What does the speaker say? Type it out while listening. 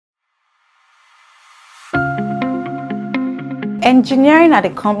Engineering at a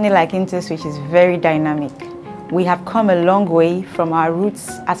company like Interswitch is very dynamic. We have come a long way from our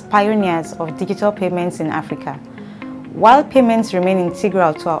roots as pioneers of digital payments in Africa. While payments remain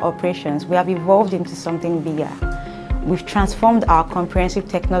integral to our operations, we have evolved into something bigger. We've transformed our comprehensive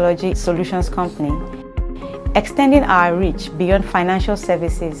technology solutions company, extending our reach beyond financial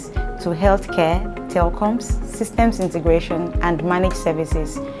services to healthcare, telecoms, systems integration, and managed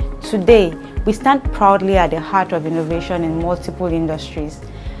services. Today, we stand proudly at the heart of innovation in multiple industries.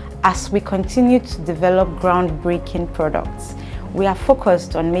 As we continue to develop groundbreaking products, we are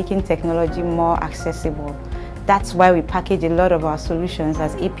focused on making technology more accessible. That's why we package a lot of our solutions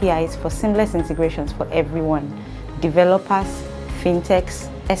as APIs for seamless integrations for everyone: developers, fintechs,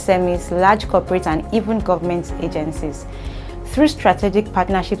 SMEs, large corporates, and even government agencies. Through strategic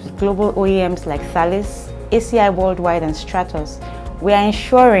partnerships with global OEMs like Thales, ACI Worldwide, and Stratos, we are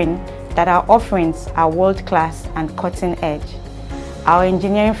ensuring that our offerings are world-class and cutting-edge. Our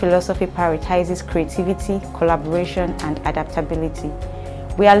engineering philosophy prioritizes creativity, collaboration, and adaptability.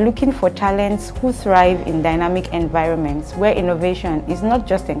 We are looking for talents who thrive in dynamic environments where innovation is not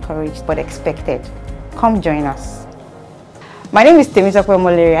just encouraged but expected. Come join us. My name is Temitope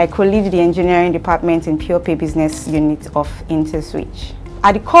Omolere. I co-lead the engineering department in 𝗃𝗃 business unit of Interswitch.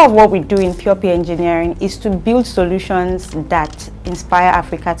 At the core of what we do in 𝗃𝗃 engineering is to build solutions that inspire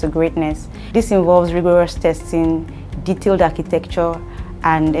Africa to greatness. This involves rigorous testing, detailed architecture,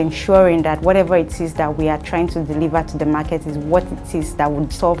 and ensuring that whatever it is that we are trying to deliver to the market is what it is that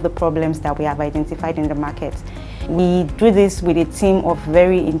would solve the problems that we have identified in the market. We do this with a team of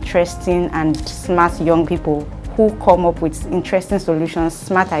very interesting and smart young people who come up with interesting solutions,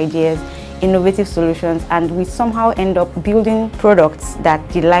 smart ideas, innovative solutions, and we somehow end up building products that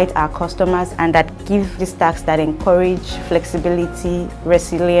delight our customers and that give the stacks that encourage flexibility,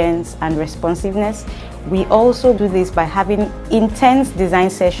 resilience, and responsiveness. We also do this by having intense design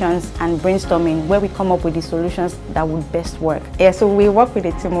sessions and brainstorming where we come up with the solutions that would best work. So we work with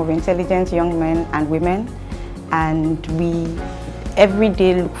a team of intelligent young men and women, and we every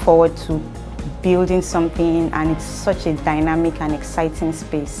day look forward to building something, and it's such a dynamic and exciting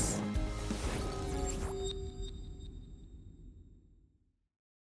space.